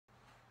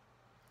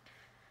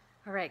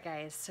All right,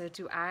 guys, so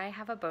do I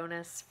have a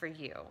bonus for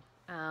you?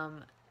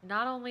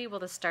 Not only will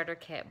the starter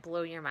kit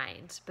blow your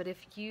mind, but if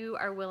you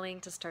are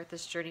willing to start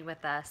this journey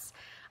with us,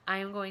 I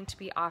am going to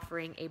be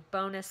offering a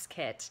bonus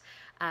kit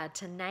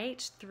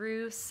tonight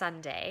through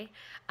Sunday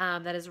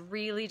that is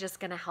really just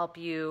going to help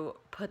you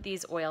put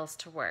these oils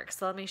to work.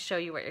 So let me show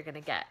you what you're going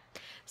to get.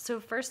 So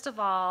first of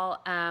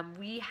all,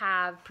 we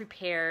have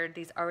prepared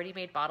these already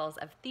made bottles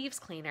of Thieves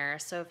Cleaner.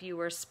 So if you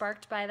were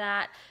sparked by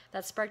that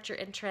sparked your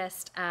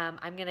interest,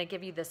 I'm going to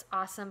give you this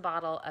awesome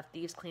bottle of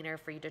Thieves Cleaner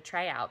for you to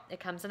try out. It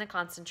comes in a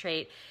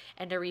concentrate,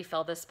 and to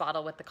refill this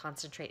bottle with the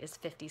concentrate is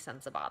 50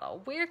 cents a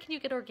bottle. Where can you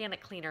get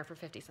organic cleaner for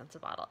 50 cents a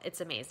bottle?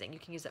 It's amazing. You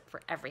can use it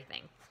for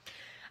everything.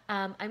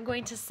 I'm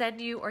going to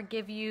send you or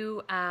give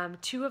you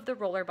 2 of the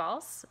roller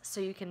balls so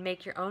you can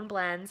make your own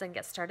blends and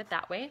get started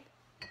that way.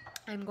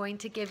 I'm going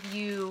to give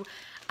you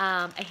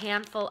a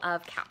handful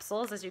of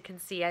capsules. As you can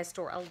see, I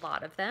store a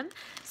lot of them,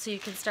 so you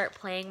can start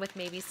playing with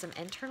maybe some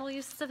internal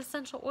uses of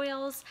essential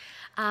oils.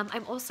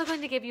 I'm also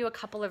going to give you a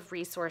couple of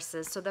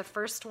resources. So the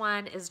first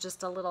one is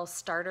just a little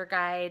starter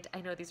guide.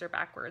 I know these are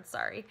backwards,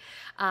 sorry.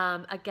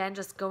 Again,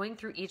 just going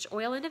through each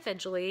oil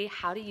individually,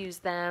 how to use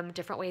them,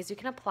 different ways you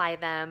can apply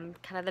them,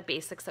 kind of the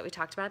basics that we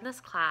talked about in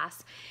this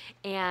class.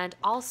 And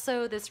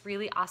also this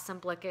really awesome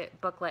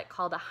booklet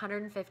called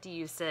 150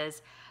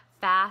 Uses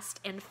Fast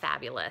and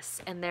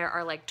Fabulous, and there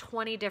are like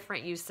 20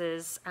 different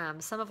uses,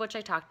 some of which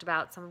I talked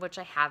about, some of which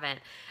I haven't,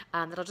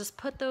 that'll just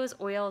put those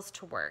oils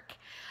to work.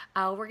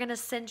 We're going to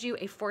send you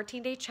a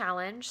 14-day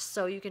challenge,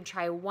 so you can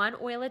try 1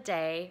 oil a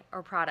day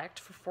or product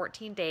for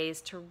 14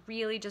 days to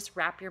really just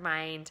wrap your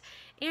mind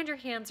and your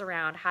hands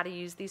around how to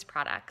use these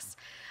products.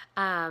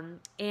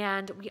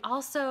 And we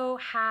also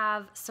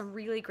have some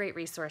really great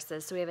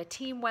resources. So we have a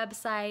team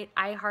website,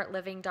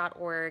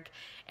 iheartliving.org,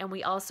 and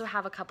we also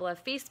have a couple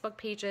of Facebook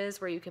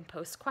pages where you can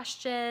post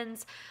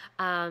questions,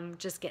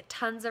 just get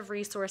tons of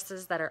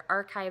resources that are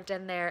archived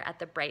in there at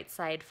the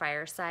Brightside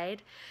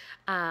Fireside.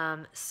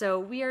 So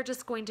we are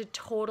just going to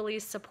totally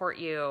support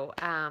you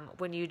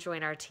when you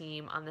join our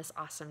team on this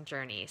awesome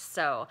journey.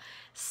 So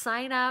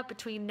sign up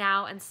between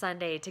now and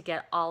Sunday to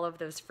get all of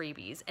those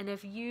freebies. And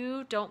if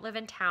you don't live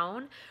in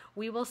town,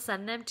 we will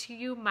send them to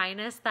you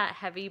minus that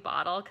heavy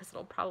bottle because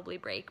it'll probably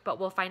break, but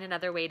we'll find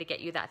another way to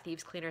get you that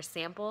Thieves Cleaner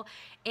sample.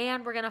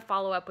 And we're going to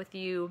follow up with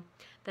you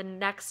the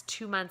next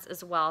 2 months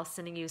as well,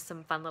 sending you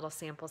some fun little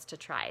samples to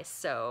try.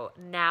 So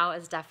now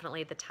is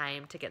definitely the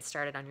time to get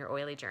started on your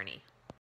oily journey.